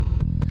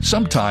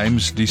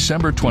Sometimes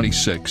December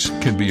 26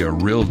 can be a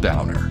real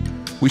downer.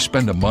 We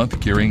spend a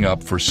month gearing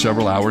up for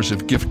several hours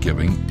of gift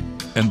giving,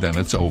 and then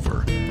it's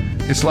over.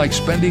 It's like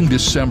spending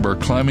December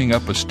climbing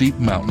up a steep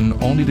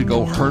mountain only to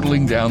go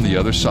hurtling down the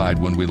other side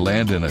when we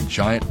land in a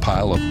giant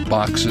pile of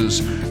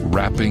boxes,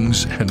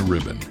 wrappings, and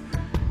ribbon.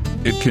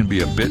 It can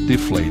be a bit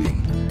deflating.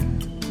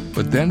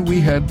 But then we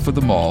head for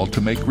the mall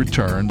to make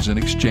returns and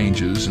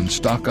exchanges and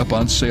stock up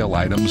on sale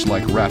items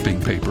like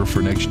wrapping paper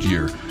for next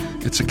year.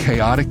 It's a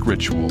chaotic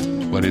ritual,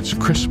 but it's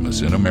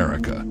Christmas in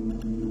America.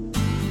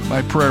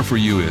 My prayer for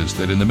you is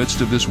that in the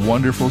midst of this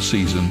wonderful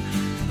season,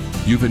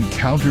 you've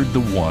encountered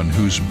the one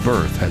whose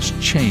birth has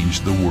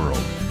changed the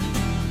world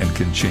and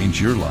can change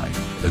your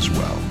life as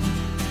well.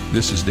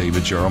 This is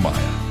David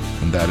Jeremiah,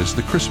 and that is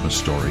the Christmas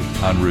story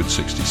on Route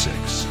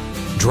 66.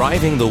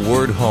 Driving the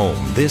word home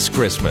this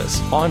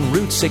Christmas on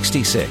Route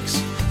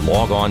 66.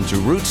 Log on to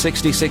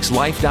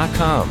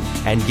Route66Life.com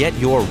and get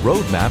your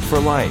roadmap for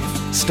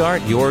life.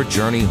 Start your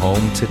journey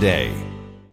home today.